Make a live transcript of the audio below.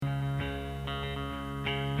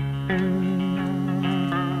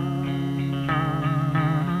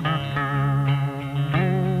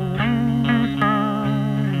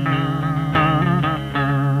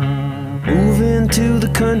Moving to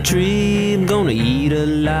the country, I'm gonna eat a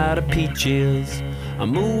lot of peaches. I'm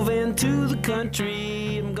moving to the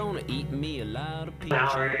country, I'm gonna eat me a lot of peaches.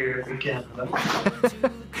 Now earlier we can.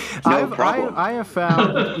 No problem. I have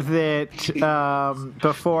found that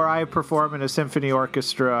before I perform in a symphony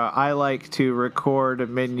orchestra, I like to record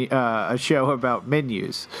a show about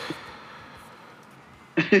menus.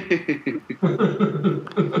 It's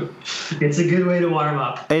a good way to warm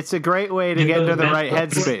up. It's a great way to get into the right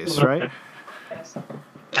headspace, right?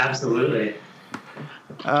 Absolutely.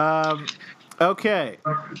 Okay.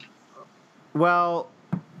 Well,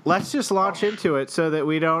 let's just launch into it so that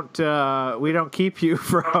we don't keep you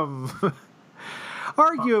from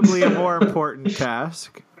arguably a more important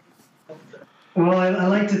task. Well, I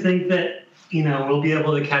like to think that we'll be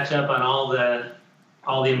able to catch up on all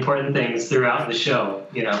the important things throughout the show.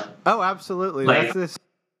 Oh, absolutely. Like- That's this.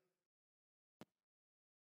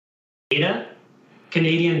 Data,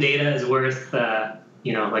 Canadian data is worth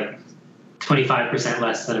like 25%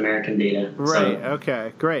 less than American data. Right. So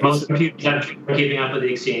Okay. Great. most computers have trouble keeping up with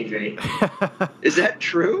the exchange rate. Is that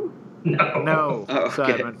true? No. No, Oh,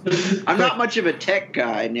 okay. Simon. I'm not much of a tech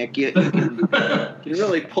guy, Nick. You can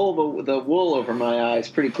really pull the wool over my eyes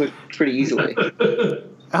pretty easily.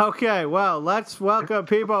 Okay. Well, let's welcome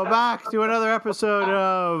people back to another episode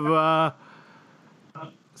of.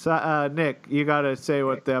 Nick, you gotta say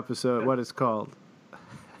what it's called.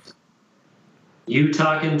 You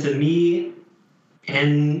talking to me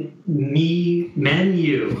and me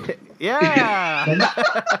menu. Yeah.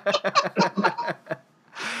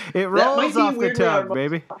 It rolls off the tongue,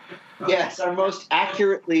 baby. Yes, our most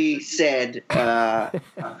accurately said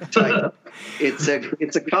title. It's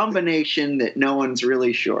a combination that no one's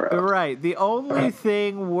really sure of. Right. The only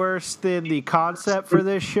thing worse than the concept for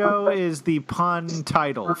this show is the pun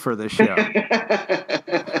title for the show.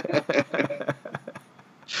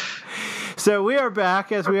 So we are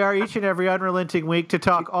back, as we are each and every unrelenting week, to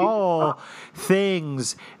talk all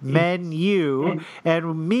things menu.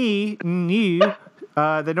 And me and you,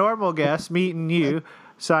 the normal guests, me and you,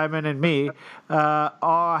 Simon and me,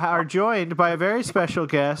 are joined by a very special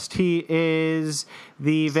guest. He is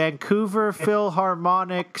the Vancouver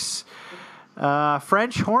Philharmonic's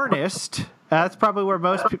French hornist. That's probably where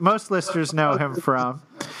most listeners know him from.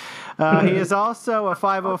 He is also a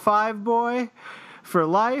 505 boy for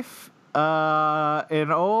life.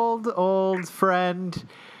 An old friend,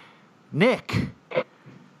 Nick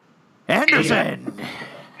Anderson.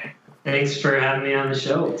 Thanks for having me on the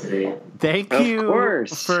show today. Thank Of you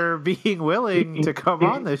course. for being willing to come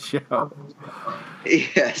on this show.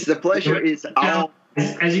 Yes, the pleasure is all.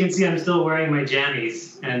 As you can see, I'm still wearing my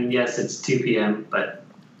jammies, and yes, it's 2 p.m., but,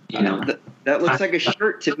 That looks like a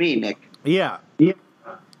shirt to me, Nick. Yeah.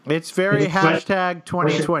 It's very hashtag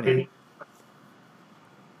 2020.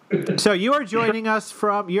 So you are joining us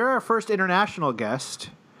you're our first international guest.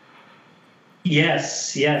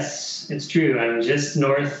 Yes, it's true. I'm just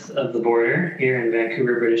north of the border here in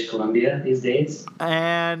Vancouver, British Columbia these days.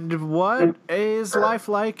 And what is life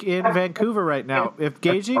like in Vancouver right now? If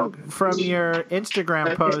gauging from your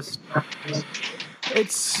Instagram post,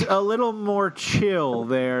 it's a little more chill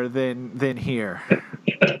there than here.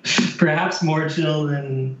 Perhaps more chill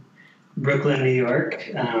than Brooklyn, New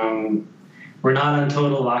York. We're not on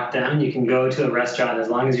total lockdown. You can go to a restaurant as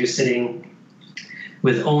long as you're sitting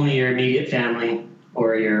with only your immediate family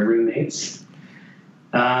or your roommates.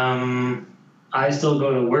 I still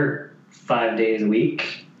go to work 5 days a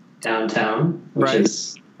week downtown, which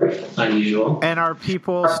is unusual. And are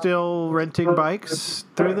people still renting bikes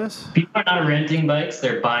through this? People are not renting bikes,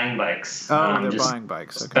 they're buying bikes. Oh, they're buying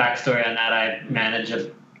bikes. Okay. Backstory on that, I manage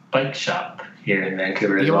a bike shop here in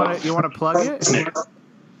Vancouver as You well. want to plug it?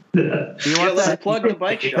 You want Let's plug the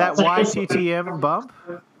bike shop. that YTTM bump?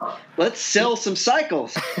 Let's sell some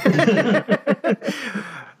cycles.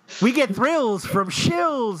 We get thrills from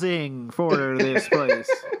shilsing for this place.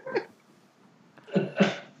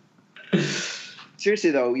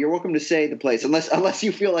 Seriously, though, you're welcome to say the place, unless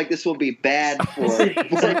you feel like this will be bad for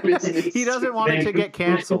business. He doesn't want it to get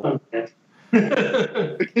canceled.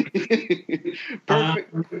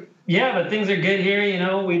 Perfect. Yeah, but things are good here.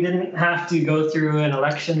 We didn't have to go through an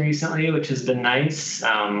election recently, which has been nice.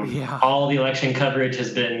 All the election coverage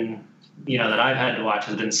has been, that I've had to watch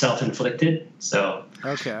has been self-inflicted. So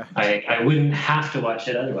Okay. I wouldn't have to watch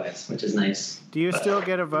it otherwise, which is nice. Do you still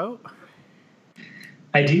get a vote?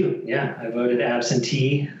 I do, yeah. I voted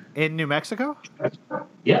absentee. In New Mexico?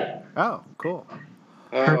 Yeah. Oh, cool.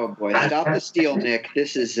 Oh boy, boy. Stop the steal, Nick.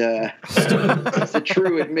 This is it's a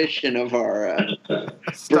true admission of our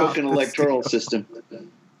broken electoral system.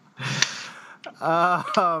 All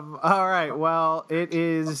right. Well, it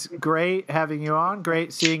is great having you on.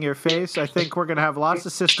 Great seeing your face. I think we're going to have lots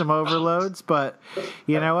of system overloads, but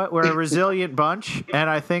you know what? We're a resilient bunch, and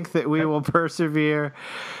I think that we will persevere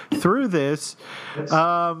through this.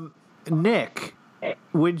 Nick,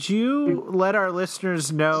 would you let our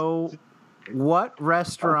listeners know what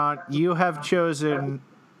restaurant you have chosen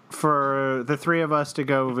for the three of us to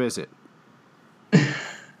go visit?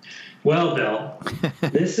 Well, Bill,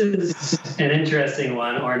 this is an interesting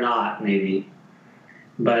one, or not, maybe.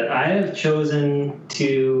 But I have chosen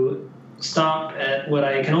to stop at what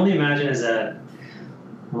I can only imagine is a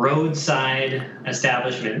roadside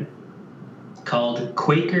establishment called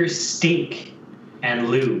Quaker Steak and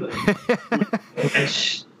Lube,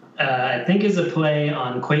 which I think is a play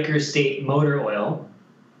on Quaker State motor oil.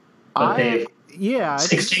 But they've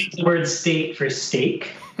exchanged the word state for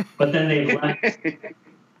steak, but then they've left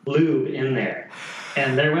lube in there.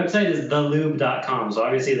 And their website is thelube.com, so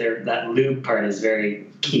obviously that lube part is very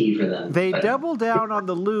key for them. They double down on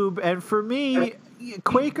the lube, and for me,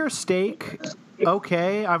 Quaker steak,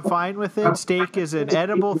 okay, I'm fine with it. Steak is an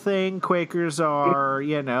edible thing. Quakers are,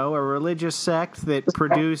 a religious sect that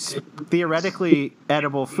produce theoretically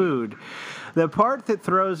edible food. The part that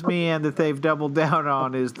throws me and that they've doubled down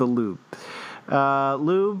on is the lube.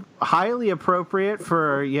 Lube, highly appropriate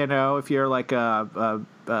for, if you're like a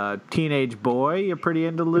teenage boy, you're pretty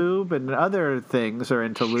into lube, and other things are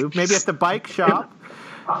into lube. Maybe at the bike shop,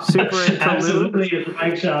 super into Absolutely, lube. at the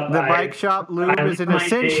bike shop. The bike shop lube is an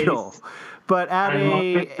essential. But at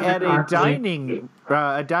a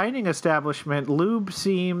dining establishment, lube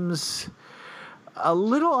seems a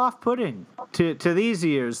little off-putting to these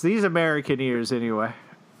ears, these American ears anyway.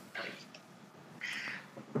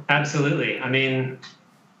 Absolutely. I mean,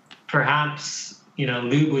 perhaps,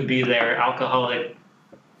 lube would be their alcoholic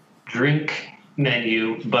drink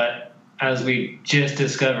menu, but as we just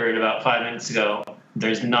discovered about 5 minutes ago,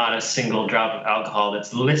 there's not a single drop of alcohol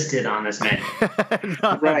that's listed on this menu.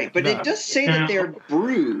 Right, but it does say that they're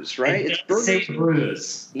brews, right? It does say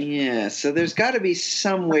brews. Yeah, so there's got to be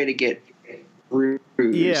some way to get brews.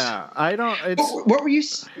 Yeah, I don't... What were you...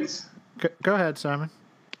 Go ahead, Simon.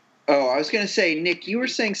 Oh, I was going to say, Nick, you were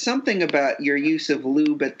saying something about your use of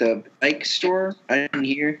lube at the bike store. I didn't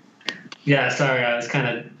hear. Yeah, sorry, I was kind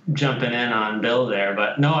of jumping in on Bill there,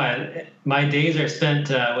 but no, my days are spent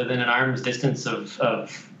within an arm's distance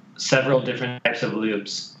of several different types of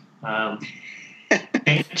lubes.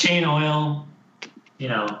 Chain oil,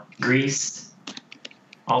 grease,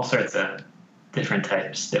 all sorts of different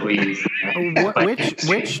types that we use.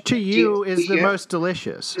 Which to you is the most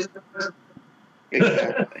delicious?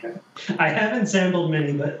 Exactly. I haven't sampled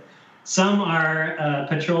many, but some are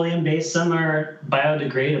petroleum-based, some are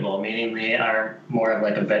biodegradable, meaning they are more of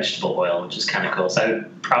like a vegetable oil, which is kind of cool. So I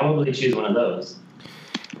would probably choose one of those.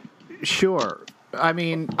 Sure. I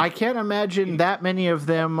mean, I can't imagine that many of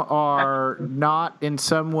them are not in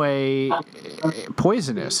some way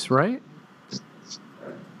poisonous, right?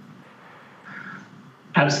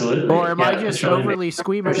 Absolutely. Or am I just overly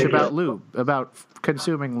squeamish about lube, about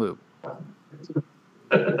consuming lube?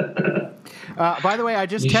 By the way, I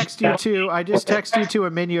just text you to a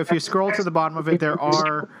menu. If you scroll to the bottom of it, there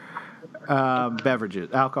are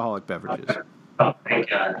beverages, alcoholic beverages. Oh, thank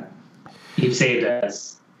God. You've saved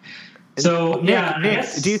us. So, Nick,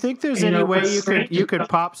 do you think there's any way you could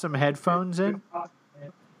pop some headphones in?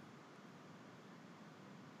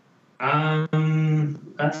 That's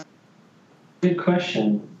a good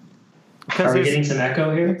question. Are we getting some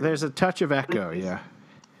echo here? There's a touch of echo, yeah.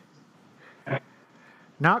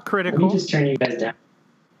 Not critical. Let me just turn you guys down.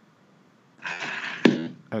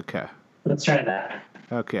 Okay. Let's try that.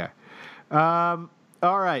 Okay. All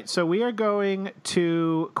right. So we are going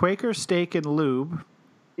to Quaker Steak and Lube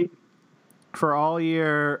for all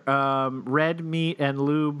your red meat and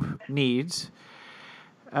lube needs.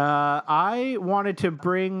 I wanted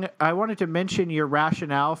to mention your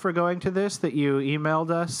rationale for going to this that you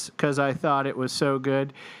emailed us because I thought it was so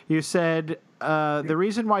good. You said the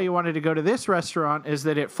reason why you wanted to go to this restaurant is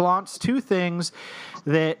that it flaunts two things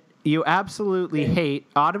that you absolutely hate: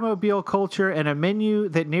 automobile culture and a menu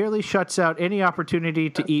that nearly shuts out any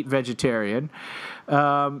opportunity to eat vegetarian.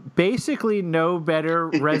 Basically, no better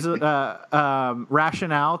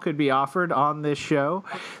rationale could be offered on this show.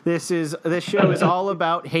 This show is all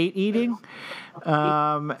about hate eating,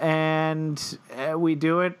 and we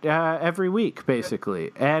do it every week,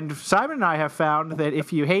 basically. And Simon and I have found that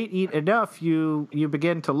if you hate eat enough, you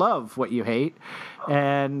begin to love what you hate,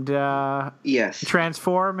 and Yes.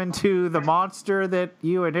 transform into the monster that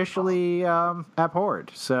you initially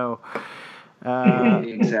abhorred. So.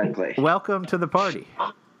 Exactly. Welcome to the party.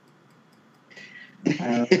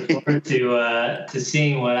 I look forward to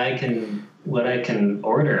seeing what I can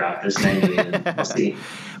order off this menu. And we'll see.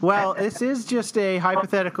 Well, this is just a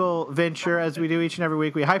hypothetical venture, as we do each and every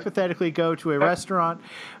week. We hypothetically go to a restaurant,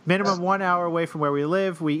 minimum 1 hour away from where we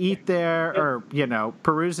live. We eat there, or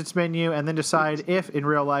peruse its menu, and then decide if in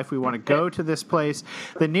real life we want to go to this place.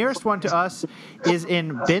 The nearest one to us is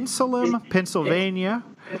in Bensalem, Pennsylvania.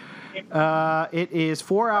 It is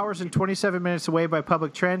 4 hours and 27 minutes away by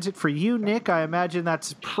public transit. For you, Nick, I imagine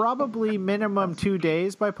that's probably minimum 2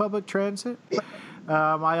 days by public transit.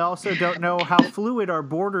 I also don't know how fluid our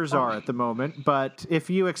borders are at the moment, but if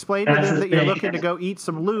you explain to them that you're looking to go eat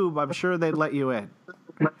some lube, I'm sure they'd let you in.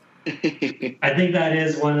 I think that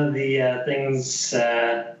is one of the things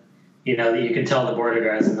that you can tell the border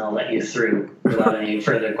guards and they'll let you through without any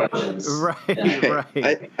further questions. Right, Yeah.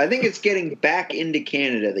 right. I think it's getting back into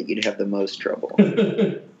Canada that you'd have the most trouble.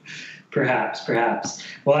 Perhaps.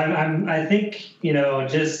 Well, I think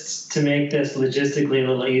just to make this logistically a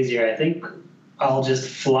little easier, I think I'll just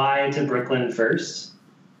fly to Brooklyn first,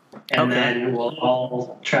 and then we'll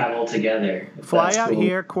all travel together. Fly out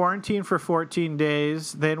here, quarantine for 14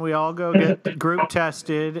 days, then we all go get group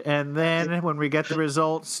tested, and then when we get the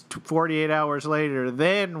results 48 hours later,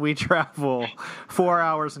 then we travel 4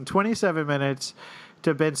 hours and 27 minutes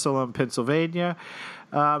to Bensalem, Pennsylvania.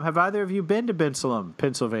 Have either of you been to Bensalem,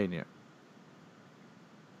 Pennsylvania?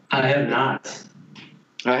 I have not.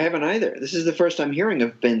 I haven't either. This is the first I'm hearing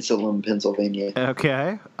of Bensalem, Pennsylvania.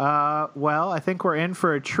 Okay. Well, I think we're in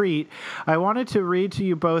for a treat. I wanted to read to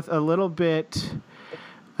you both a little bit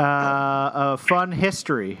of fun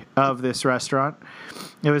history of this restaurant.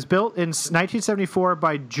 It was built in 1974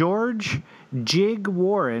 by George Jig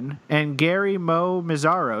Warren and Gary Mo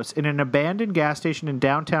Mizaros in an abandoned gas station in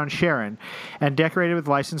downtown Sharon, and decorated with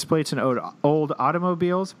license plates and old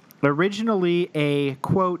automobiles. Originally a,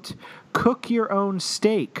 quote,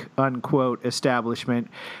 cook-your-own-steak, unquote, establishment,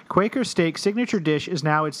 Quaker Steak's signature dish is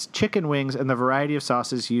now its chicken wings and the variety of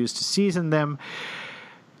sauces used to season them.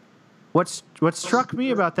 What struck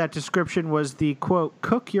me about that description was the, quote,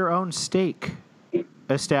 cook-your-own-steak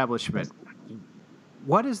establishment.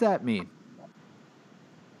 What does that mean?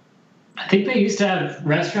 I think they used to have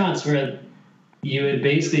restaurants where you would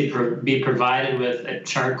basically be provided with a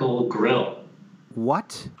charcoal grill.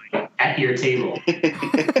 What? At your table.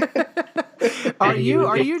 Are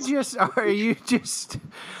you just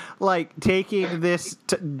like taking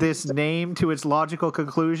this name to its logical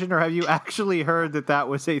conclusion, or have you actually heard that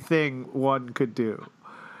was a thing one could do?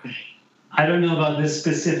 I don't know about this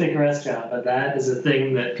specific restaurant, but that is a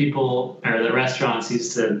thing that people or the restaurants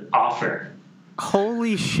used to offer.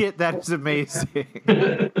 Holy shit, that is amazing.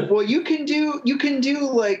 Well, you can do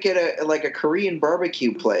like at a Korean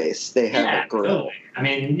barbecue place. They have a grill. Totally. I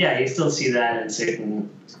mean, you still see that in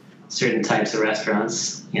certain types of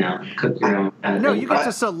restaurants. Cook your own. No, you get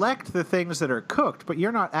to select the things that are cooked, but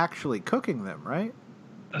you're not actually cooking them, right?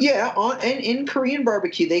 Yeah, and in Korean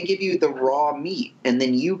barbecue, they give you the raw meat, and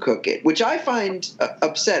then you cook it, which I find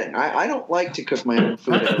upsetting. I don't like to cook my own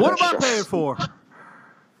food. What am I paying for?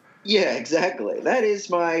 Yeah, exactly. That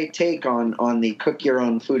is my take on the cook your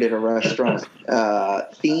own food at a restaurant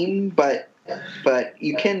theme, but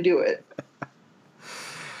you can do it.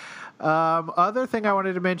 Other thing I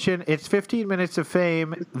wanted to mention, it's 15 Minutes of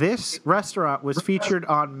Fame. This restaurant was featured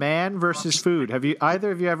on Man vs. Food. Have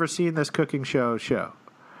either of you ever seen this cooking show?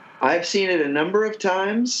 I've seen it a number of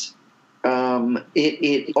times.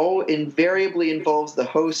 It all invariably involves the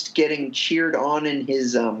host getting cheered on in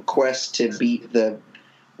his quest to beat the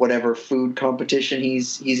whatever food competition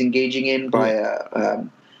he's engaging in by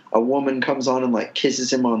a woman comes on and like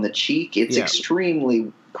kisses him on the cheek. It's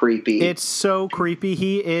extremely creepy. It's so creepy.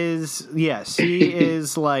 He is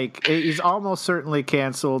like, he's almost certainly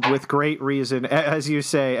canceled with great reason. As you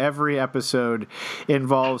say, every episode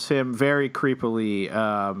involves him very creepily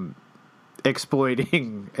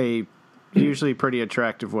exploiting a usually pretty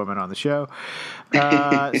attractive woman on the show.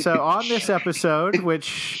 So on this episode,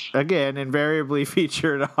 which again invariably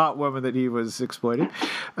featured a hot woman that he was exploiting,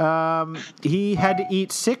 he had to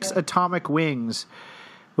eat 6 atomic wings,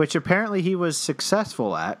 which apparently he was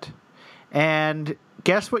successful at. And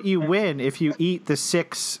guess what you win if you eat the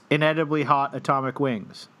 6 inedibly hot atomic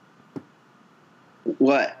wings?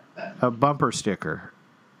 What? A bumper sticker.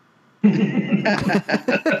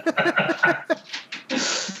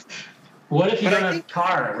 What if you don't have a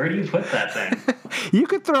car? Where do you put that thing? You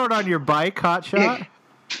could throw it on your bike, hotshot.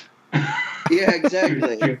 Yeah,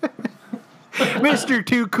 exactly. Mr.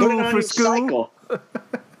 Too Put it Cool on for your School. cycle.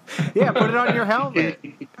 Yeah, put it on your helmet.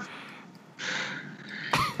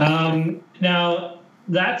 Now,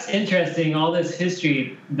 that's interesting, all this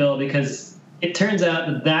history, Bill, because it turns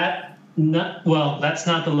out that's not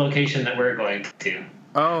the location that we're going to.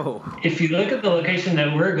 Oh. If you look at the location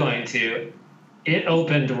that we're going to, it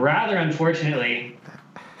opened rather unfortunately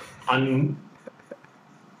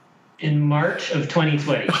in March of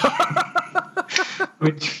 2020,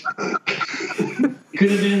 which could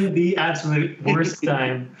have been the absolute worst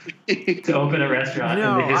time to open a restaurant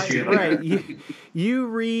in the history of the right. You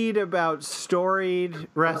read about storied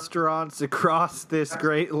restaurants across this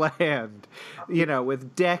great land,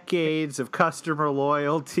 with decades of customer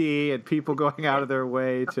loyalty and people going out of their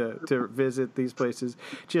way to visit these places,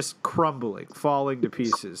 just crumbling, falling to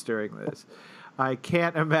pieces during this. I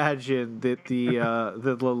can't imagine that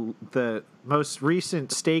the most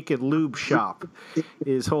recent steak and lube shop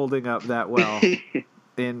is holding up that well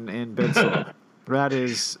in Bensel. That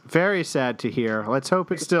is very sad to hear. Let's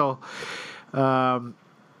hope it's still open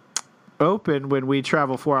when we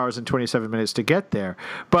travel 4 hours and 27 minutes to get there.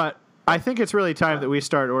 But I think it's really time that we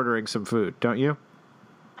start ordering some food, don't you?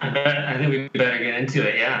 I think we better get into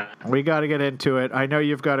it, yeah. We got to get into it. I know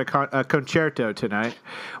you've got a concerto tonight.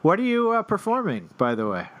 What are you performing, by the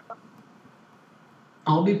way?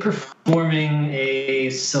 I'll be performing a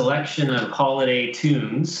selection of holiday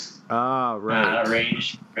tunes. Ah, right.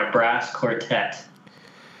 Arranged for a brass quartet.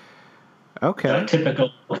 Okay. So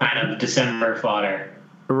typical kind of December fodder.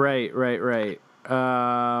 Right. Great.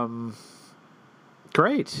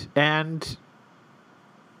 And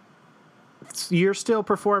you're still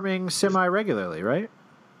performing semi-regularly, right?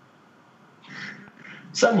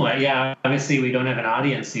 Somewhat, yeah. Obviously, we don't have an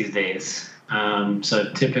audience these days.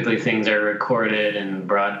 So typically things are recorded and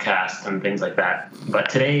broadcast and things like that. But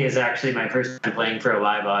today is actually my first time playing for a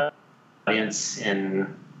live audience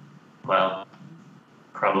in,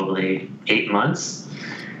 probably 8 months.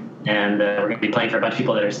 And we're going to be playing for a bunch of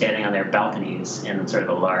people that are standing on their balconies in sort of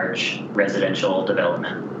a large residential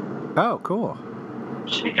development. Oh, cool.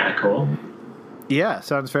 Should be kind of cool. Yeah,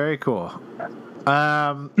 sounds very cool.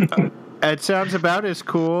 It sounds about as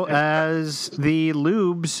cool as the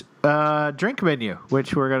Lube's drink menu,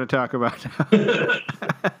 which we're going to talk about.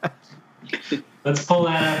 Let's pull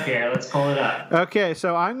that up here. Let's pull it up. Okay,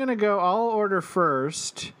 so I'll order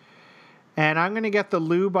first, and I'm going to get the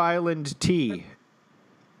Lube Island tea.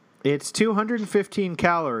 It's 215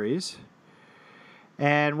 calories.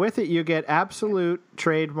 And with it, you get Absolute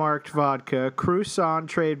trademarked vodka, Cruzon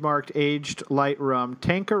trademarked aged light rum,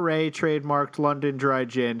 Tanqueray trademarked London dry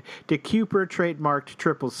gin, De Cooper trademarked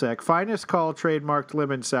triple sec, Finest Call trademarked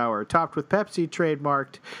lemon sour, topped with Pepsi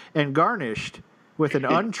trademarked, and garnished with an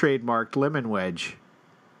untrademarked lemon wedge.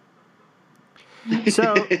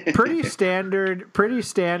 So pretty standard.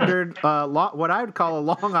 What I would call a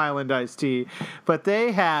Long Island iced tea, but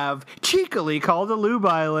they have cheekily called a Lube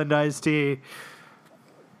Island iced tea.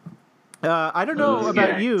 I don't know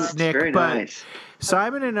about you, Nick, very but nice.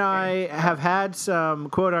 Simon and I have had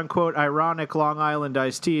some quote-unquote ironic Long Island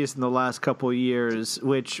iced teas in the last couple of years,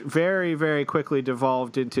 which very, very quickly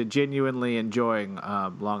devolved into genuinely enjoying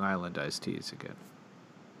Long Island iced teas again.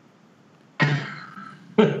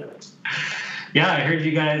 Yeah, I heard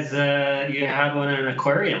you guys, you had one in an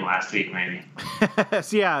aquarium last week, maybe.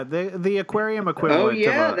 Yeah, the aquarium equivalent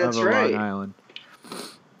of a right. Long Island.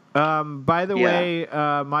 By the way,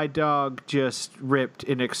 my dog just ripped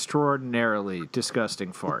an extraordinarily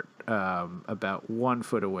disgusting fart about 1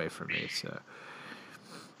 foot away from me. So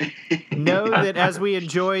know that as we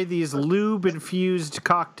enjoy these lube-infused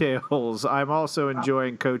cocktails, I'm also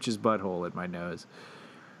enjoying Coach's butthole in my nose.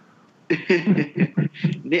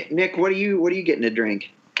 Nick, what are you getting to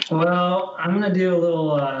drink? Well, I'm gonna do a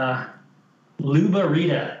little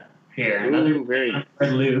Lubarita here. Ooh, very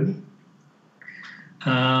lube.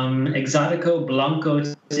 Exotico Blanco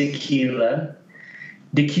Tequila,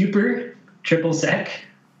 De Cooper Triple Sec,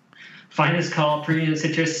 Finest Call Premium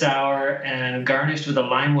Citrus Sour, and garnished with a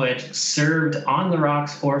lime wedge, served on the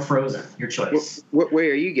rocks or frozen. Your choice. What way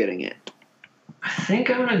are you getting it? I think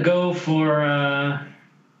I'm gonna go for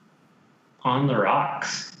on the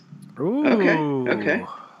rocks. Ooh, okay.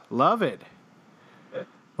 Love it.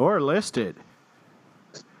 Or listed.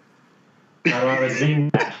 I want to zing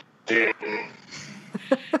that.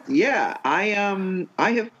 Yeah,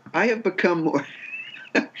 I have become more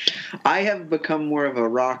I have become more of a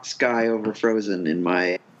rocks guy over Frozen in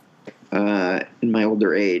my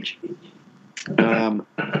older age. I'm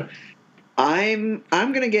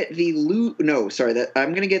gonna get the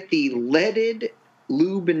I'm gonna get the leaded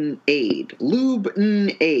Lubin-Aid,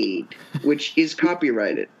 which is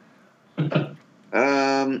copyrighted.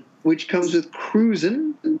 Which comes with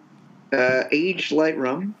Cruisin', aged light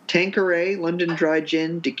rum, Tanqueray, London Dry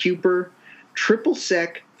Gin, DeCuper, triple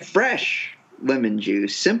sec, fresh lemon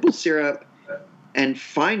juice, simple syrup, and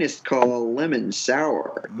finest call lemon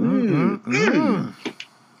sour.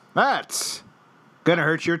 That's gonna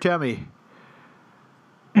hurt your tummy.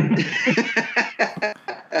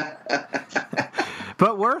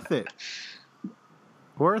 But worth it.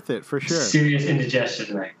 Worth it for sure. Serious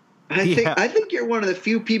indigestion, right? I think you're one of the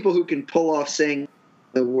few people who can pull off saying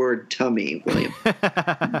the word tummy, William.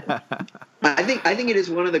 I think it is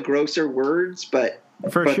one of the grosser words, but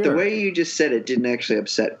sure. The way you just said it didn't actually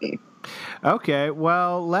upset me. Okay,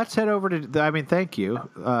 well, let's head over to. Thank you.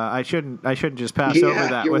 I shouldn't just pass over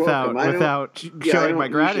that without showing my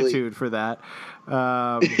gratitude for that.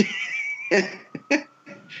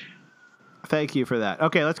 Thank you for that.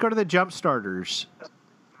 Okay, let's go to the jump starters,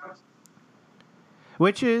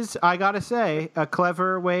 which is, I gotta say, a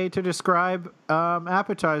clever way to describe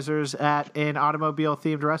appetizers at an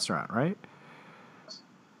automobile-themed restaurant, right?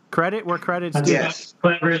 Credit where credit's due. Yes.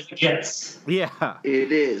 Clever as it gets. Yeah.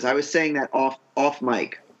 It is. I was saying that off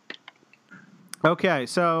mic. Okay,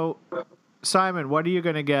 so Simon, what are you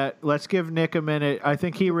going to get? Let's give Nick a minute. I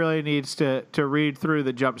think he really needs to read through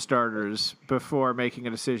the jump starters before making a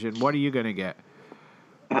decision. What are you going to get?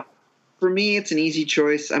 For me, it's an easy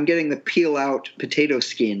choice. I'm getting the peel-out potato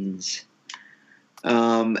skins.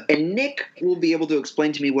 And Nick will be able to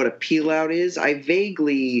explain to me what a peel-out is. I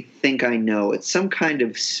vaguely think I know. It's some kind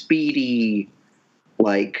of speedy,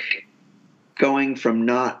 like, going from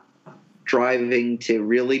not driving to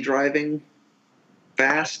really driving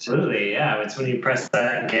fast. Absolutely, yeah. It's when you press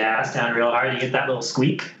that gas down real hard, you get that little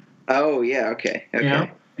squeak. Oh, yeah, okay. You know,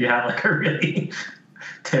 you have like a really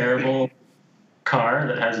terrible car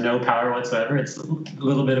that has no power whatsoever. It's a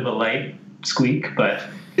little bit of a light squeak, but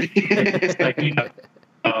it's like,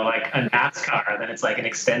 like a NASCAR, then it's like an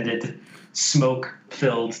extended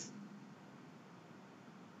smoke-filled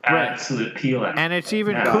absolute peel out. And it's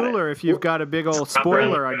even cooler if you've got a big old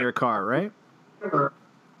spoiler on your car, right?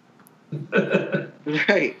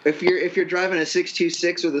 Right. If you're driving a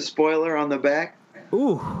 626 with a spoiler on the back.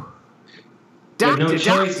 Ooh. There's no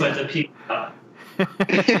choice but to peel out.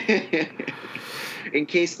 In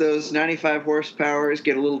case those 95 horsepowers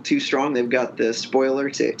get a little too strong, they've got the spoiler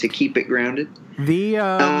to keep it grounded.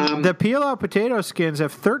 The peel-out potato skins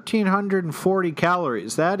have 1,340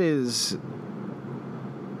 calories. That is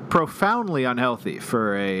profoundly unhealthy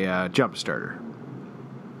for a jump starter.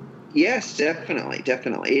 Yes, definitely.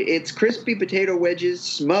 It's crispy potato wedges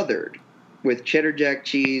smothered with cheddar jack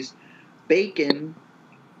cheese, bacon,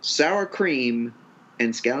 sour cream,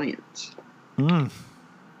 and scallions.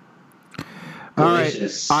 All right,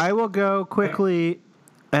 I will go quickly,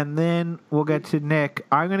 and then we'll get to Nick.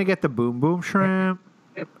 I'm going to get the boom boom shrimp.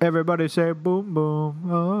 Everybody say boom boom.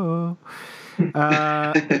 Oh.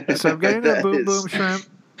 So I'm getting the boom boom shrimp.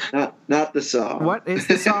 Not the song. What is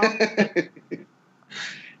the song?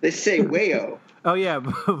 They say wayo. Oh, yeah,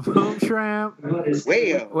 boom shrimp.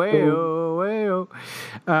 Wayo. Wayo.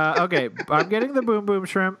 Okay, I'm getting the boom boom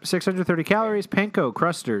shrimp, 630 calories, panko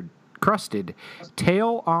crusted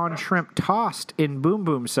tail on shrimp tossed in boom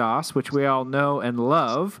boom sauce, which we all know and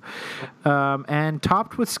love, and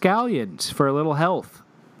topped with scallions for a little health.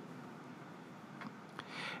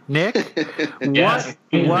 Nick,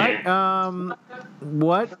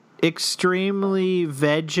 what extremely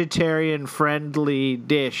vegetarian friendly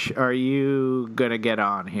dish are you gonna get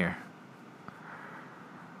on here?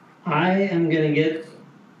 I am gonna get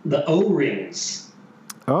the O-rings.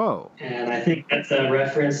 Oh. And I think that's a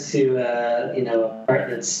reference to a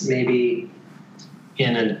part that's maybe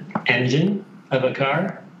in an engine of a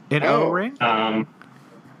car. An O-ring?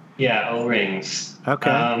 Yeah, O-rings.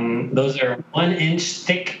 Okay. Those are 1-inch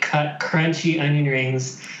thick cut crunchy onion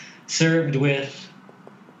rings served with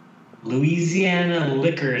Louisiana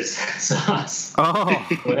Liquors sauce. Oh.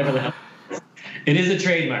 Whatever the hell it is. It is a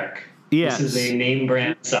trademark. Yes. This is a name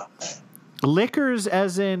brand sauce. Liquors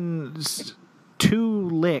as in to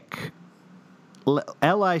lick.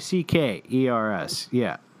 Lickers.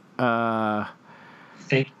 Yeah.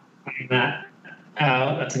 Thank you for that.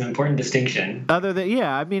 That's an important distinction. Other than,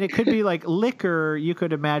 yeah, I mean, it could be like liquor, you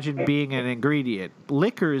could imagine being an ingredient.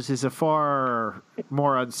 Liquors is a far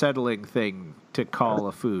more unsettling thing to call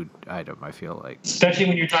a food item, I feel like. Especially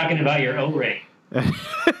when you're talking about your O-ring.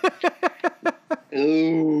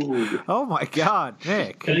 Ooh. Oh my God,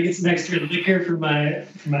 Nick. Can I get some extra liquor for my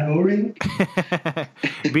O-ring?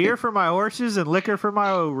 Beer for my horses and liquor for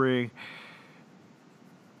my O-ring.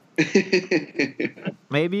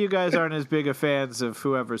 Maybe you guys aren't as big of fans of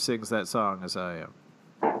whoever sings that song as I am.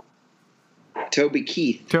 Toby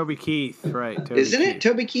Keith. Toby Keith, right. Toby Isn't Keith. it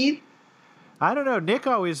Toby Keith? I don't know. Nick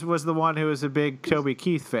always was the one who was a big Toby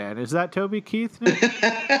Keith fan. Is that Toby Keith, Nick?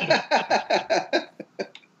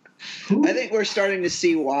 I think we're starting to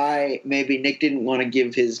see why maybe Nick didn't want to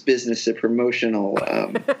give his business a promotional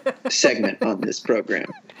segment on this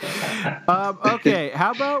program. Okay,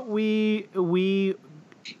 how about we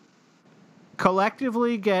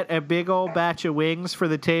collectively get a big old batch of wings for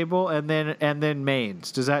the table and then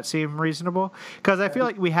mains. Does that seem reasonable? Because I feel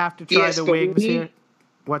like we have to try the wings here.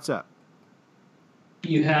 What's up?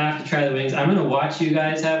 You have to try the wings. I'm gonna watch you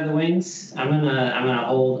guys have the wings. I'm gonna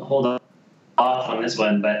hold off on this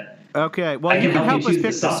one, but okay. Well, you can help us pick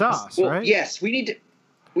the sauce, well, right? Yes, we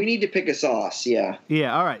need to pick a sauce. Yeah.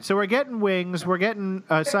 Yeah. All right. So we're getting wings. We're getting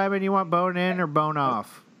Simon. You want bone in or bone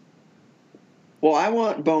off? Well, I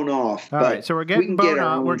want bone off. All right. So we're getting bone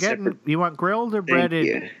off. We're getting. Separate. You want grilled or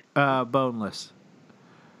breaded? Boneless.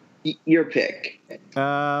 Your pick.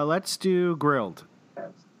 Let's do grilled.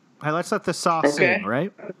 Hey, let's let the sauce in,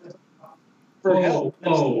 right?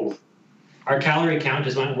 Oh, our calorie count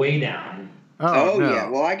just went way down. Oh no. yeah.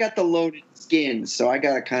 Well, I got the loaded skin, so I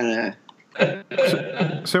gotta kind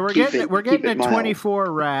of. So we're getting a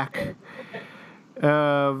 24 rack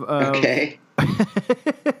of okay.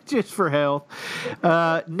 just for health.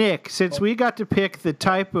 Nick, since we got to pick the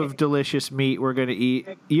type of delicious meat we're going to eat,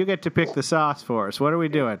 you get to pick the sauce for us. What are we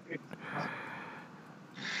doing?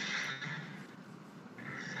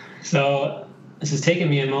 So this has taken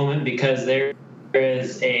me a moment because there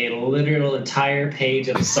is a literal entire page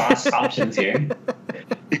of sauce options here.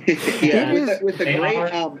 Yeah, with the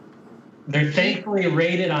great. They're thankfully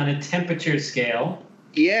rated on a temperature scale.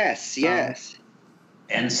 Yes.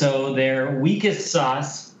 And so their weakest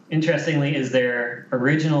sauce, interestingly, is their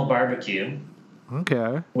original barbecue.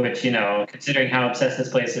 Okay. Which, considering how obsessed this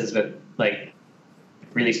place is with, like,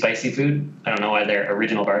 really spicy food, I don't know why their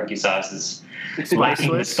original barbecue sauce is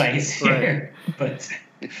lacking the spice here. Right. But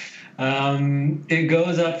it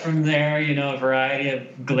goes up from there, a variety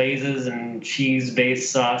of glazes and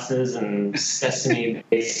cheese-based sauces and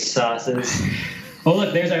sesame-based sauces. Oh,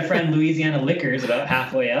 look, there's our friend Louisiana Liquors about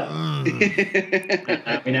halfway up.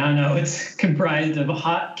 We now know it's comprised of a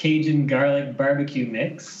hot Cajun garlic barbecue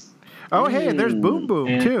mix. Oh, hey, and there's Boom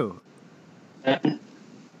Boom, too.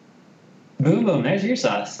 Boom Boom, there's your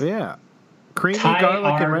sauce. Yeah. Creamy Thai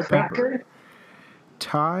garlic and red cracker? pepper.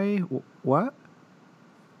 Thai what?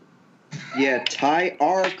 Yeah, Thai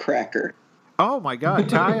R cracker. Oh, my God.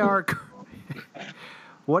 Thai R.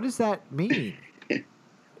 What does that mean?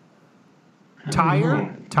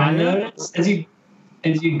 Tire? I noticed as you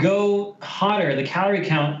go hotter, the calorie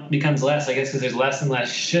count becomes less, I guess, because there's less and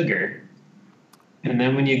less sugar. And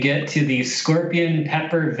then when you get to the scorpion,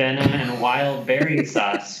 pepper, venom, and wild berry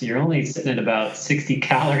sauce, you're only sitting at about 60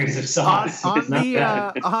 calories of sauce. On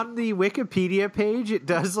the Wikipedia page, it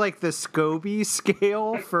does like the SCOBY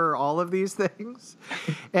scale for all of these things,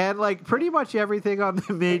 and like pretty much everything on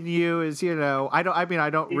the menu is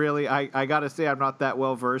I gotta say I'm not that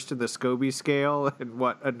well versed in the SCOBY scale and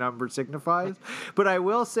what a number signifies, but I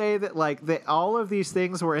will say that all of these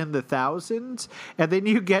things were in the thousands, and then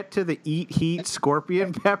you get to the Eat Heat scorpion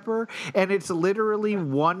pepper, and it's literally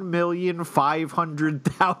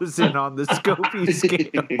 1,500,000 on the SCOBY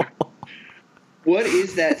scale. What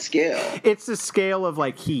is that scale? It's the scale of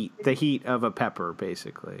heat, the heat of a pepper,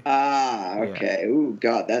 basically. Ah, okay. Yeah. Ooh,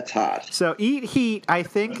 God, that's hot. So Eat Heat, I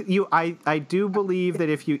think I do believe that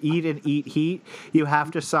if you eat and Eat Heat, you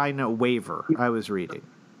have to sign a waiver. I was reading.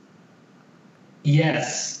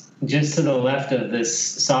 Yes, just to the left of this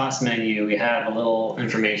sauce menu, we have a little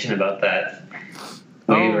information about that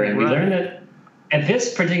waiver, and we learned that at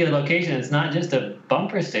this particular location, it's not just a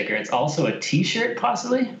bumper sticker; it's also a T-shirt,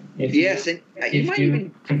 possibly. If you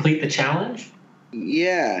even complete the challenge.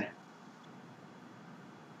 Yeah,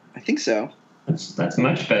 I think so. That's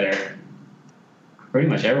much better. Pretty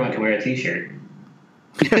much everyone can wear a T-shirt.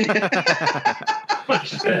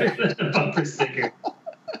 Much better than a bumper sticker.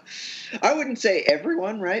 I wouldn't say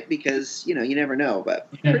everyone, right? Because you never know, but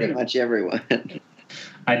pretty much everyone.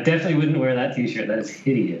 I definitely wouldn't wear that T-shirt. That is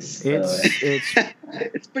hideous. It's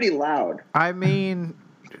It's pretty loud. I mean,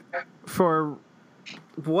 for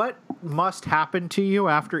what must happen to you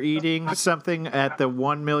after eating something at the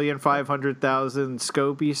 1,500,000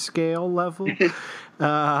 SCOBY scale level,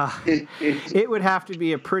 it would have to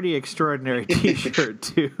be a pretty extraordinary T-shirt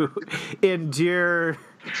to endure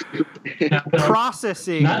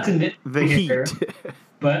processing Not to nit the here, heat.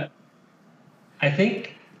 but I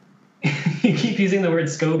think you keep using the word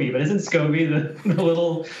SCOBY, but isn't SCOBY the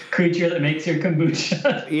little creature that makes your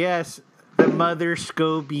kombucha? Yes, the mother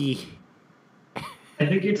SCOBY. I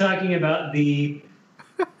think you're talking about the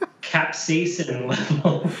capsaicin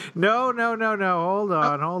level. No. Hold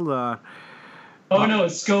on. Oh no,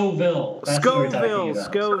 it's Scoville. That's what we're talking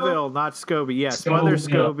about. Scoville, not SCOBY. Yes, Scoville. Mother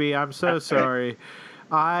SCOBY. I'm so sorry.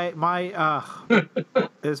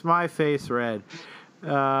 Is my face red? You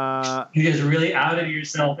guys really outed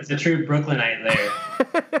yourself as a true Brooklynite there.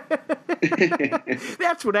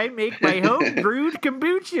 That's what I make my home brewed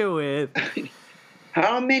kombucha with.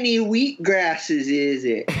 How many wheat grasses is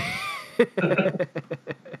it?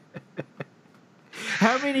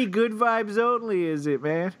 How many good vibes only is it,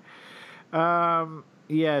 man?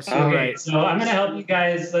 Yes, you're Okay, right. so I'm gonna help you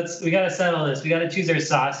guys. We gotta settle this. We gotta choose our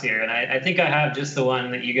sauce here, and I think I have just the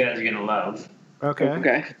one that you guys are gonna love.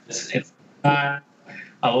 Okay. It's not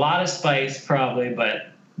a lot of spice probably, but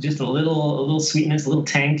just a little sweetness, a little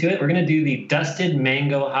tang to it. We're gonna do the dusted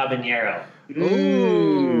mango habanero.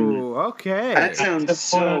 Ooh, okay. That sounds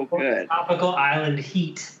so quote-unquote good. Tropical island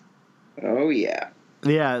heat. Oh yeah.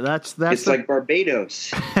 Yeah, that's It's like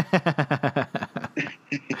Barbados.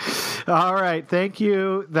 All right, thank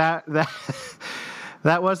you. That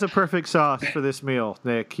was a perfect sauce for this meal,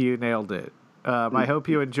 Nick. You nailed it. I hope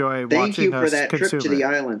you enjoy Thank watching you for us that consume trip to it. the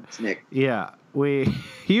islands, Nick. Yeah, we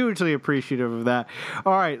hugely appreciative of that.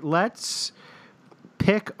 All right, let's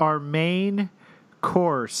pick our main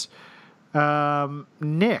course.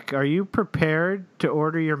 Nick, are you prepared to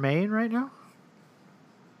order your main right now?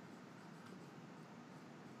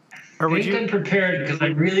 Or I would think I'm prepared because I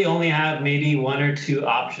really only have maybe one or two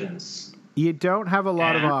options. You don't have a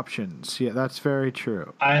lot of And- options. Yeah, that's very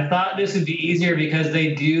true. I thought this would be easier because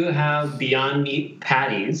they do have Beyond Meat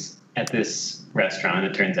patties at this restaurant,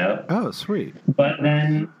 it turns out. Oh, sweet. But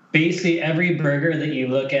then basically every burger that you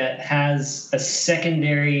look at has a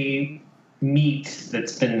secondary meat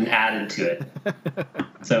that's been added to it.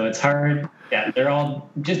 So it's hard. Yeah, they're all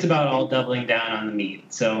just about all doubling down on the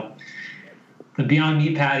meat. So the Beyond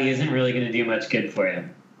Meat patty isn't really going to do much good for you.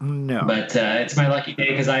 No. But it's my lucky day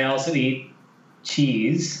because I also eat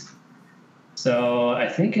cheese. So I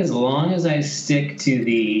think as long as I stick to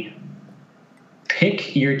the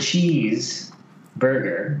pick your cheese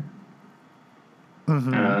burger,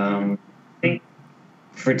 Mhm. I think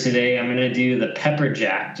for today I'm going to do the pepper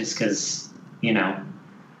jack just because,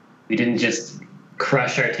 we didn't just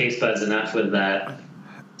crush our taste buds enough with that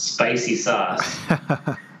spicy sauce.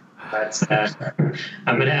 But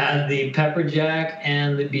I'm going to add the pepper jack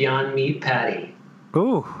and the Beyond Meat patty.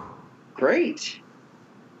 Ooh, Great.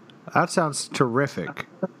 that sounds terrific.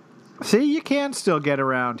 See, you can still get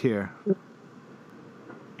around here.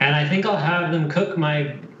 And I think I'll have them cook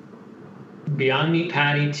my Beyond Meat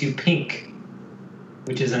patty to pink,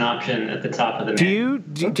 which is an option at the top of the Do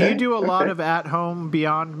menu. you do a lot of at-home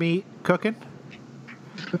Beyond Meat cooking?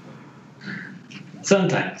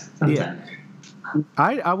 Sometimes. We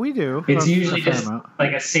do. It's A usually fair just amount.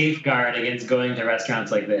 like a safeguard against going to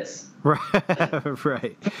restaurants like this.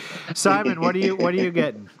 Right. Simon, what are you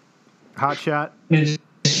getting? Hot shot.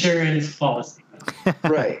 Insurance policy.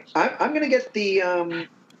 Right. I'm going to get the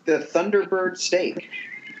Thunderbird steak.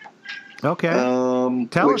 Okay.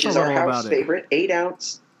 Tell Which us is a our little house about it. favorite, 8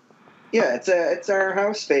 ounce. Yeah, it's our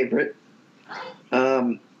house favorite.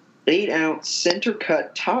 8 ounce center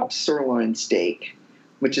cut top sirloin steak,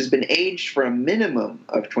 which has been aged for a minimum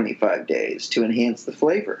of 25 days to enhance the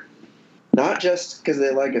flavor. Not just because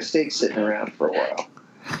they like a steak sitting around for a while.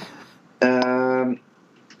 And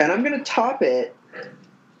I'm going to top it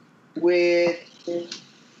with,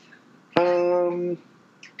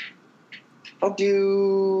 I'll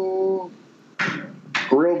do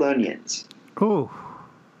grilled onions. Ooh,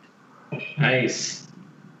 Nice.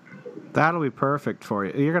 that'll be perfect for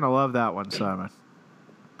you. You're gonna love that one, Simon.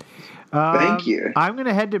 Thank you. I'm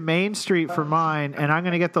gonna head to Main Street for mine, and I'm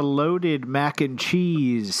gonna get the loaded mac and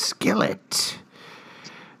cheese skillet.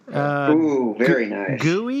 Ooh, very nice.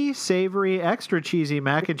 Gooey, savory, extra cheesy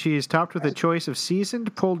mac and cheese topped with a choice of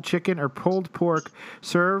seasoned pulled chicken or pulled pork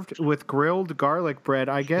served with grilled garlic bread.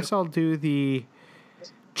 I guess I'll do the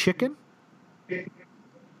chicken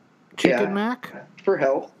Yeah. mac For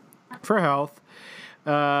health. for health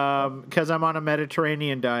because I'm on a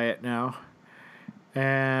Mediterranean diet now.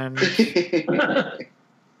 and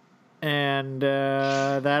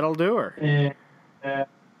that'll do her.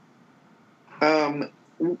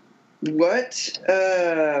 What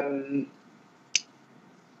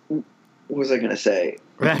was I going to say?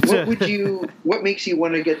 What makes you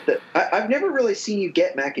want to get the? I've never really seen you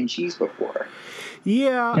get mac and cheese before.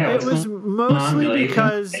 Yeah, it was mostly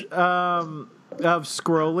because of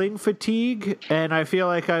scrolling fatigue, and I feel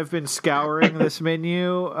like I've been scouring this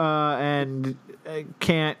menu and I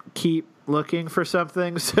can't keep looking for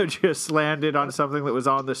something, so just landed on something that was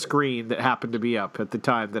on the screen that happened to be up at the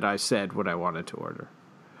time that I said what I wanted to order.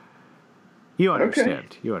 You understand.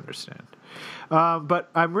 Okay. You understand. But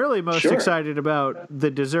I'm really most excited about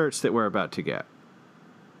the desserts that we're about to get.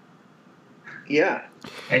 Yeah.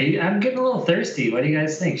 Hey, I'm getting a little thirsty. What do you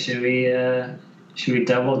guys think? Should we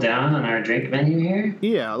double down on our drink menu here?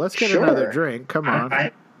 Yeah, let's get another drink. Come on.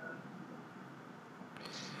 I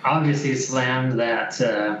obviously slammed that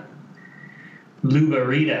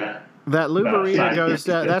Lubarita. That Lubarita goes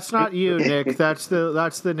down. That's not you, Nick. That's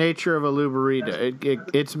the nature of a Lubarita.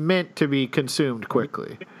 It's meant to be consumed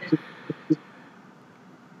quickly.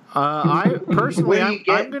 I personally,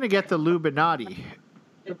 I'm going to get the Luminati.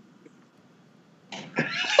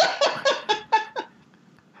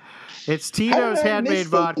 It's Tito's handmade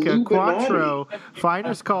vodka, Cointreau,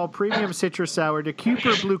 finest call, premium citrus sour, to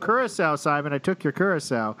Cooper Blue Curacao, Simon. I took your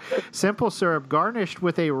Curacao. Simple syrup garnished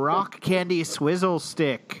with a rock candy swizzle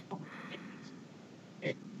stick.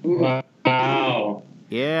 Wow.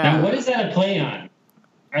 Yeah. Now, what is that a play on?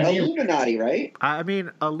 Illuminati, right? I mean,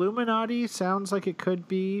 Illuminati sounds like it could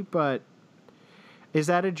be, but is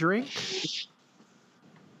that a drink?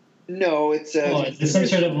 No, it's some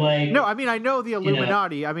sort of like... No, I mean, I know the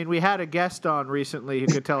Illuminati. You know. I mean, we had a guest on recently who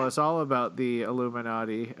could tell us all about the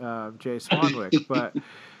Illuminati, Jay Swanwick,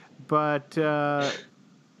 but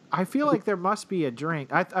I feel like there must be a drink.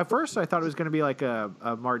 At first, I thought it was going to be like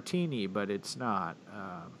a martini, but it's not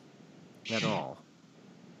at all.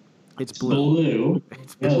 It's blue.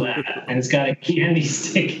 It's blue. And it's got a candy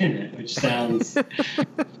stick in it, which sounds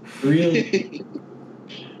really...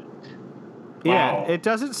 Yeah, wow. It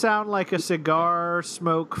doesn't sound like a cigar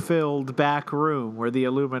smoke-filled back room where the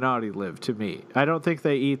Illuminati live to me. I don't think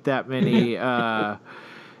they eat that many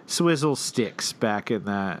swizzle sticks back in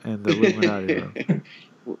the Illuminati room.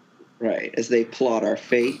 Right, as they plot our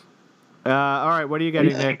fate. All right, what are you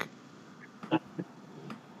getting, Nick?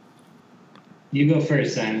 You go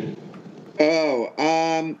first, Simon.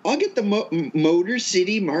 I'll get the Motor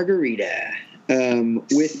City Margarita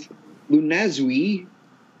with Lunazui.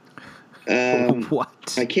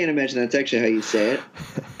 What? I can't imagine that's actually how you say it.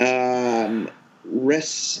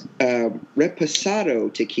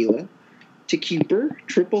 Reposado tequila, Tequila,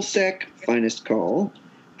 triple sec, finest call,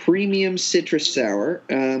 premium citrus sour,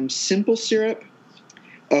 simple syrup,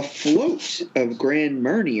 a float of Grand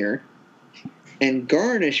Marnier, and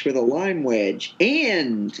garnish with a lime wedge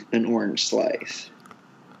and an orange slice.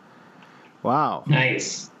 Wow.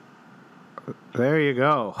 Nice. There you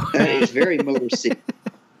go. That is very Motor City.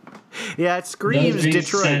 Yeah, it screams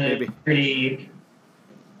Detroit, baby.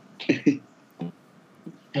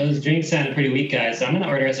 Those drinks sound pretty weak, guys. So I'm going to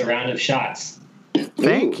order us a round of shots.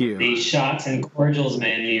 Thank you. The shots and cordials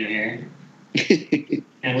menu here.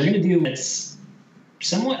 And we're going to do what's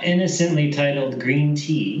somewhat innocently titled green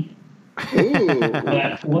tea. Ooh.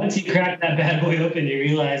 But once you crack that bad boy open, you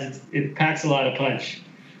realize it packs a lot of punch.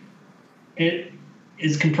 It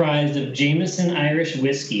is comprised of Jameson Irish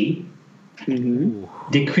whiskey,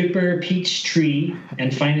 De Kuyper Peach Tree,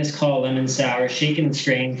 and Finest Call Lemon Sour, shaken and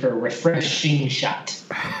strained for a refreshing shot.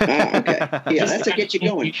 Okay. Yeah, that's a get you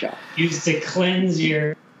going shot. Used to cleanse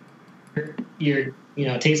your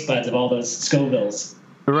taste buds of all those Scovilles.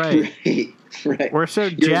 Right. Right. We're so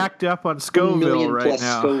jacked up on Scoville right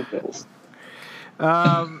now. Scovilles.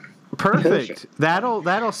 Perfect.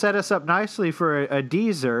 That'll set us up nicely for a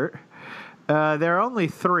dessert. There are only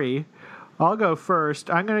 3. I'll go first.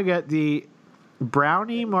 I'm going to get the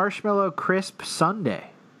Brownie Marshmallow Crisp Sundae.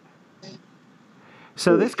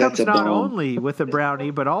 So this comes not only with a brownie,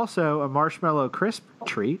 but also a marshmallow crisp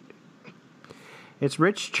treat. It's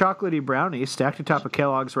rich chocolatey brownie stacked atop a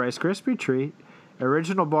Kellogg's Rice Krispie treat,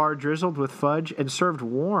 original bar drizzled with fudge and served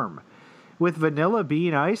warm with vanilla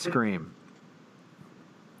bean ice cream.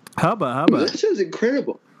 Hubba. That sounds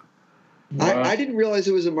incredible. Wow. I didn't realize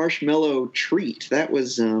it was a marshmallow treat. That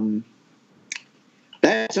was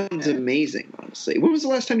that sounds amazing, honestly. When was the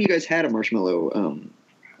last time you guys had a marshmallow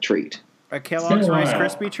treat? A Kellogg's Rice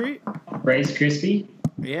Krispie treat? Rice Krispie?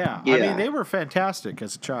 Yeah. I mean, they were fantastic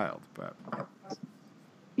as a child, but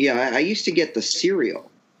yeah, I used to get the cereal.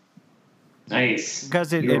 Nice.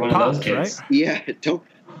 Because it You're one pops, of those kids. right? Yeah,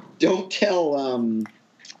 don't tell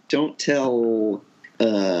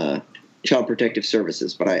Child Protective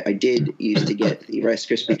Services, but I did used to get the Rice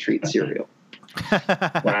Krispie treat cereal.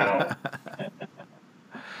 Wow.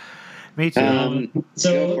 Me too. Go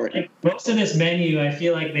So for it. like, most of this menu, I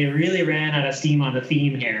feel like they really ran out of steam on the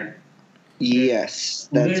theme here. Yes,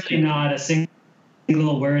 that's Literally not a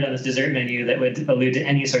single word on this dessert menu that would allude to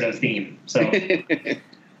any sort of theme. So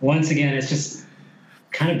once again, it's just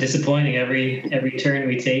kind of disappointing every turn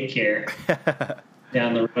we take here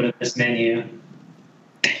down the road of this menu.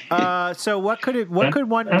 So what could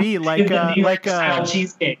one I'm be like? thinking the New York Like style a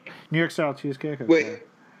cheesecake. New York style cheesecake. Okay. Wait,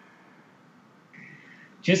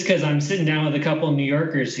 Just because I'm sitting down with a couple of New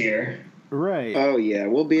Yorkers here. Right. oh yeah,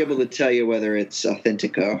 we'll be able to tell you whether it's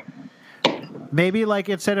Authentico. Maybe like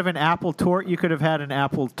instead of an apple tort, you could have had an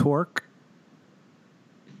apple torque.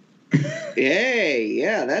 Hey,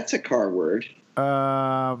 yeah, that's a car word.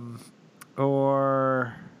 Or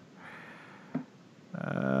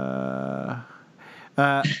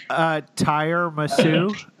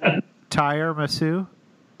tiramisu. Tiramisu.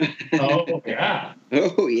 Oh, yeah.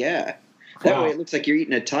 Oh yeah, that Wow. way it looks like you're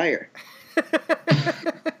eating a tire.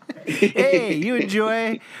 Hey, you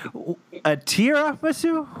enjoy a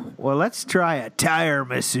tiramisu? Well, let's try a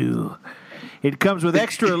tiramisu. It comes with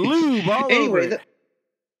extra lube all over Anyway, it.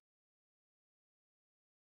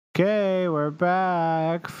 Okay, we're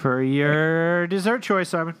back for your dessert choice,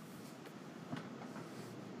 Simon.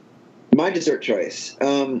 my dessert choice,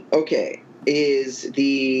 okay, is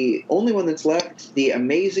the only one that's left, the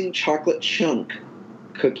Amazing Chocolate Chunk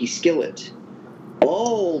Cookie Skillet.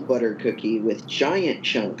 All butter cookie with giant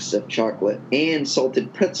chunks of chocolate and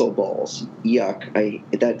salted pretzel balls.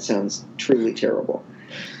 Yuck, that sounds truly terrible.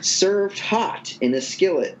 Served hot in a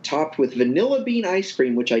skillet, topped with vanilla bean ice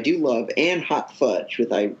cream, which I do love, and hot fudge,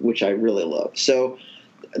 which I really love. So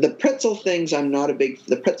the pretzel things,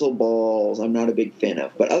 the pretzel balls, I'm not a big fan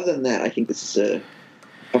of. But other than that, I think this is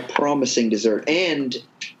a promising dessert. And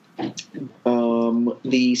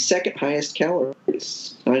the second highest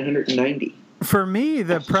calories, 990. For me,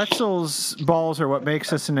 the pretzels balls are what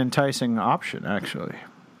makes this an enticing option, actually.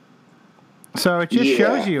 So it just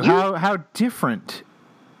shows you how different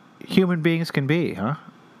human beings can be, huh?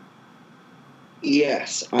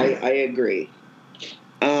 Yes, I agree.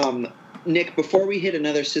 Nick, before we hit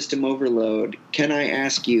another system overload, can I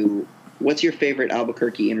ask you, what's your favorite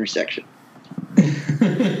Albuquerque intersection?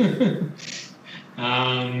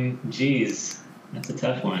 Geez, that's a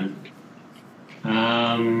tough one.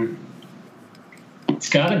 It's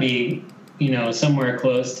got to be, somewhere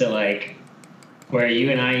close to like where you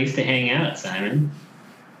and I used to hang out, Simon.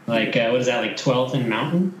 Like, what is that, like 12th and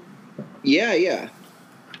Mountain? Yeah.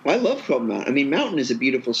 I love 12th Mountain. I mean, Mountain is a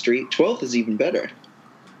beautiful street. 12th is even better.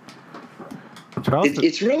 12th?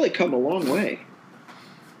 It's really come a long way.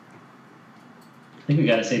 I think we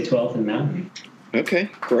got to say 12th and Mountain. Okay,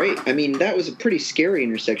 great. I mean, that was a pretty scary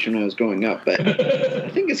intersection when I was growing up, but I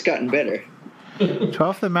think it's gotten better.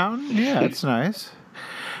 12th and Mountain? Yeah, that's nice.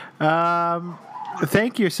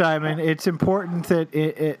 Thank you, Simon. It's important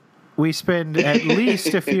that we spend at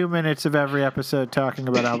least a few minutes of every episode talking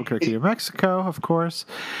about Albuquerque, New Mexico, of course.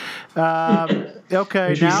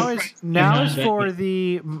 Okay, now is for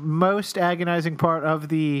the most agonizing part of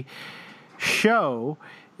the show.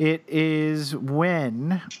 It is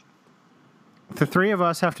when the three of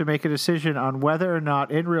us have to make a decision on whether or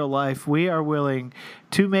not in real life we are willing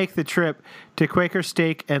to make the trip to Quaker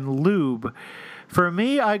Steak and Lube. For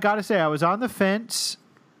me, I got to say, I was on the fence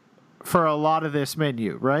for a lot of this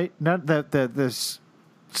menu, right? Not the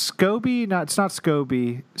Scobie, it's not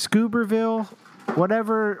Scobie, Scooberville,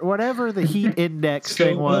 whatever the heat index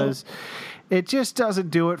thing was. It just doesn't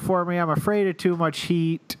do it for me. I'm afraid of too much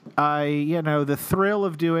heat. The thrill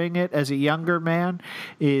of doing it as a younger man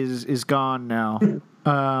is gone now.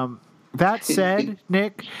 That said,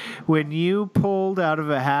 Nick, when you pulled out of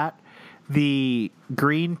a hat the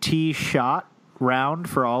green tea shot round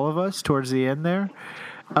for all of us towards the end there,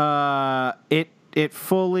 it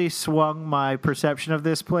fully swung my perception of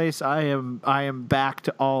this place. I am back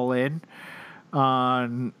to all in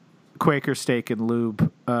on Quaker Steak and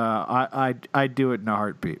Lube. I'd do it in a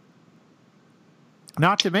heartbeat.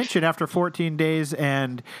 Not to mention, after 14 days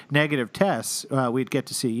and negative tests, we'd get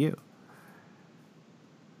to see you.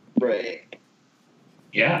 Right.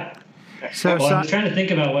 Yeah. So, Well, I'm trying to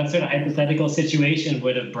think about what sort of hypothetical situation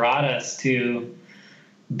would have brought us to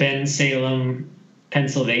Bensalem,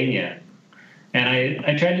 Pennsylvania. And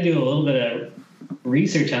I tried to do a little bit of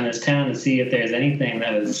research on this town to see if there's anything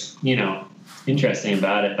that was, interesting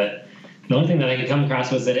about it. But the only thing that I could come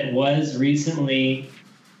across was that it was recently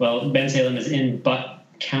Bensalem is in Buck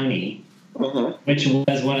County, which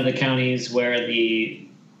was one of the counties where the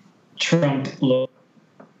Trump lawyer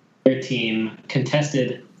team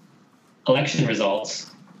contested election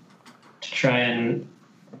results to try and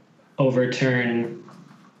overturn,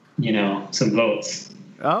 some votes.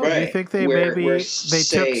 Oh, do you think they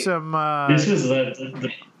took some? This was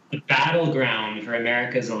the battleground for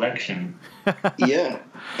America's election. Yeah.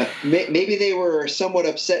 Maybe they were somewhat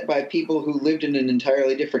upset by people who lived in an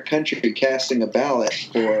entirely different country casting a ballot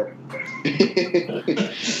for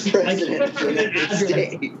president of the United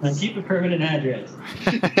States. I keep a permanent address.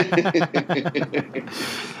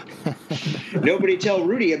 Nobody tell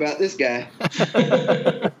Rudy about this guy.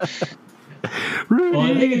 Rudy. Well,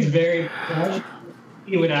 I think it's very possible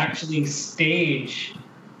he would actually stage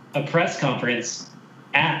a press conference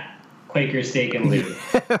at Quaker Steak and Lube.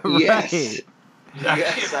 Yes. There's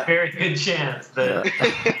actually a very good chance that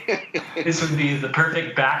this would be the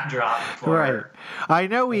perfect backdrop for Right. I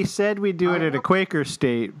know we said we'd do it at a Quaker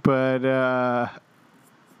State, but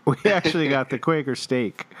we actually got the Quaker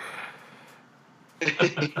Steak.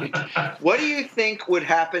 What do you think would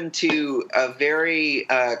happen to a very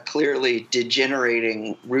clearly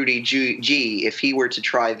degenerating Rudy G if he were to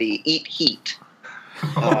try the Eat Heat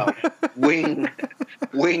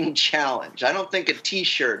wing challenge? I don't think a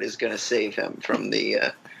T-shirt is going to save him from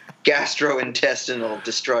the gastrointestinal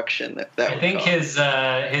destruction that I think his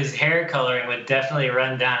hair coloring would definitely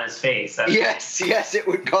run down his face. Yes, it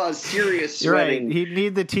would cause serious sweating. Right. He'd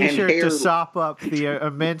need the T-shirt to sop up the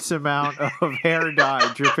immense amount of hair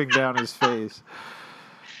dye dripping down his face.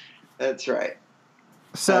 That's right.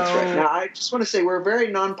 So, That's right. Now, I just want to say we're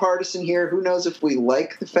very nonpartisan here. Who knows if we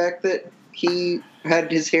like the fact that he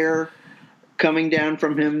had his hair coming down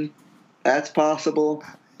from him? That's possible.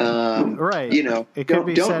 Right. It could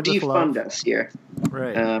be don't defund us here.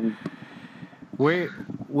 Right.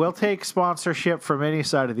 We'll take sponsorship from any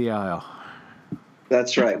side of the aisle.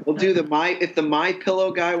 That's right. We'll do if the My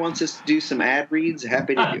Pillow guy wants us to do some ad reads,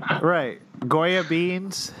 happy to do it. Right. Goya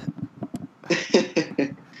beans.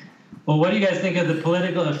 Well, what do you guys think of the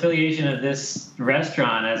political affiliation of this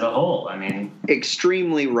restaurant as a whole? I mean,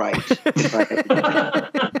 extremely right.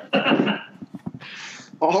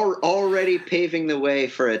 Already paving the way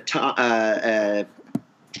for a Tom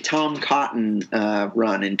Cotton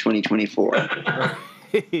run in 2024.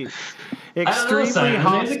 Extremely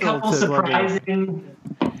hostile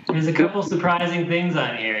There's a couple surprising things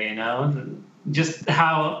on here, just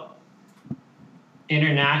how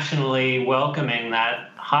internationally welcoming that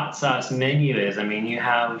hot sauce menu is. I mean, you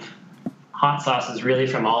have hot sauces really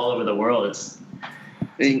from all over the world. It's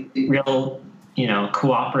real,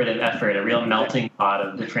 cooperative effort, a real melting pot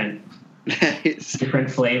of different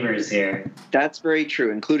flavors here. That's very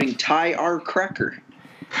true, including Thai R Cracker.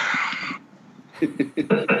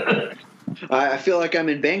 I feel like I'm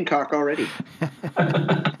in Bangkok already.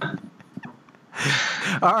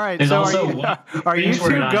 All right, There's so are you two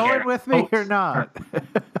going with me or not?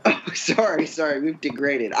 Oh, sorry, we've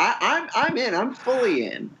degraded. I'm in. I'm fully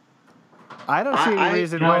in. I don't see any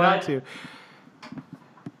reason why not to.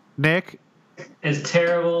 Nick? As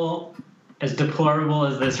terrible, as deplorable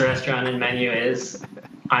as this restaurant and menu is,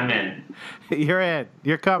 I'm in. You're in.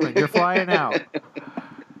 You're coming. You're flying out.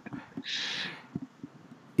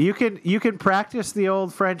 You can practice the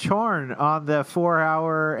old French horn on the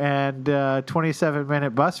 4-hour and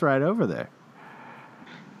 27-minute bus ride over there.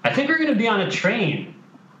 I think we're going to be on a train.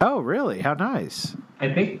 Oh, really? How nice.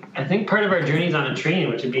 I think part of our journey is on a train,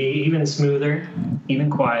 which would be even smoother, even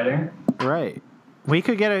quieter. Right. We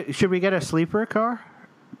could should we get a sleeper car?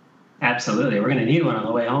 Absolutely. We're going to need one on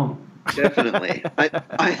the way home. Definitely.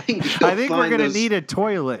 I think we're going to need a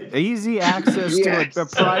toilet. Easy access to a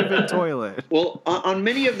private toilet. Well, on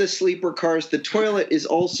many of the sleeper cars, the toilet is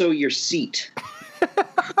also your seat.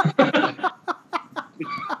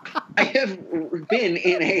 I have been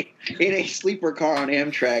in a sleeper car on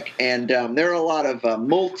Amtrak, and there are a lot of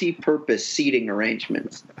multi-purpose seating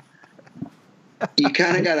arrangements. You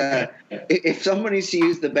kind of gotta. If someone needs to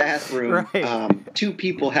use the bathroom, right. 2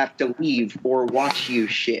 people have to leave or watch you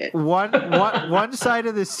shit. One side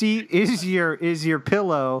of the seat is your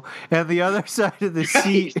pillow, and the other side of the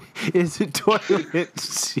seat is a toilet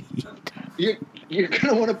seat. You're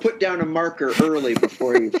gonna want to put down a marker early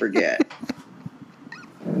before you forget.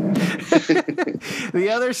 The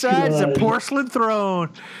other side is a porcelain throne.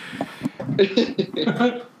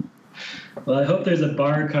 Well, I hope there's a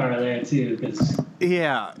bar car there too, because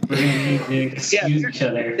we're gonna need to excuse each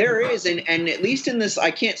other. There is, and at least in this, I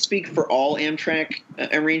can't speak for all Amtrak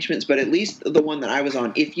arrangements, but at least the one that I was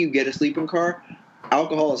on, if you get a sleeping car,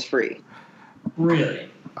 alcohol is free. Really?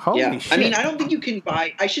 Holy shit. I mean, I don't think you can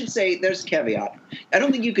buy. I should say, there's a caveat. I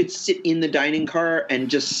don't think you could sit in the dining car and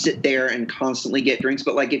just sit there and constantly get drinks.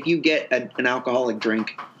 But like, if you get an alcoholic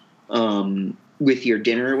drink with your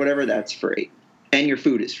dinner or whatever, that's free, and your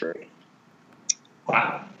food is free.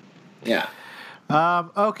 Wow. Yeah.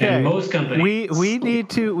 Okay. And most companies we need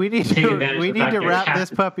to wrap this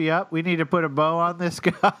puppy up. We need to put a bow on this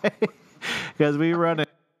guy because we run it.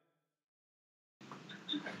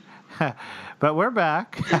 But we're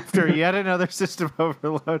back after yet another system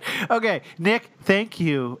overload. Okay, Nick, thank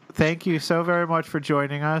you so very much for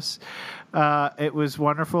joining us. It was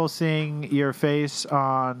wonderful seeing your face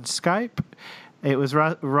on Skype. It was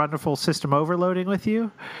wonderful system overloading with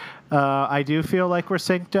you. I do feel like we're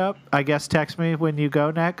synced up. I guess text me when you go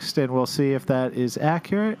next, and we'll see if that is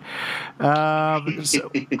accurate. So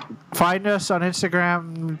find us on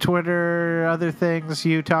Instagram, Twitter, other things.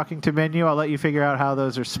 You Talking to Menu. I'll let you figure out how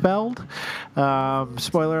those are spelled.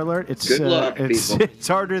 Spoiler alert: Good luck, people. It's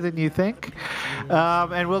harder than you think.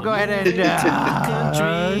 And we'll go ahead and see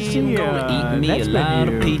I'm you gonna eat me a next lot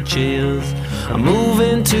menu. of peaches. I'm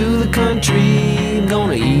moving to the country. I'm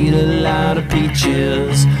gonna eat a lot of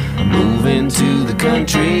peaches. I'm moving to the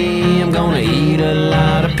country. I'm gonna eat a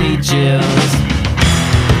lot of peaches.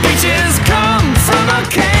 Peaches come from a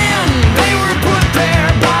can. They were put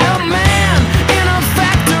there by a man in a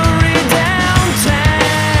factory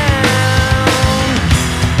downtown.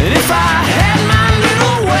 And if I had my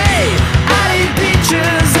little way, I'd eat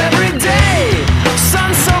peaches every day.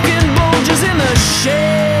 Sun-soaking bulges in the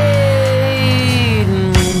shade.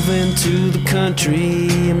 Moving to the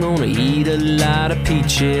country, I'm gonna eat a lot of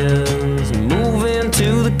peaches. Moving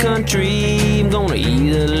to the country, I'm gonna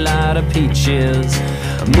eat a lot of peaches.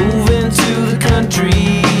 Moving to the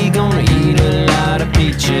country, gonna eat a lot of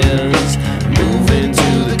peaches. Moving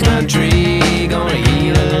to the country, gonna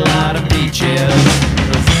eat a lot of peaches.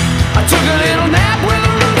 I took a little nap with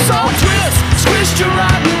the roots all twist, squished a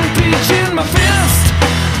rotten peach in my fist,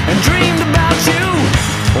 and dreamed about you,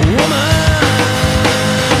 woman.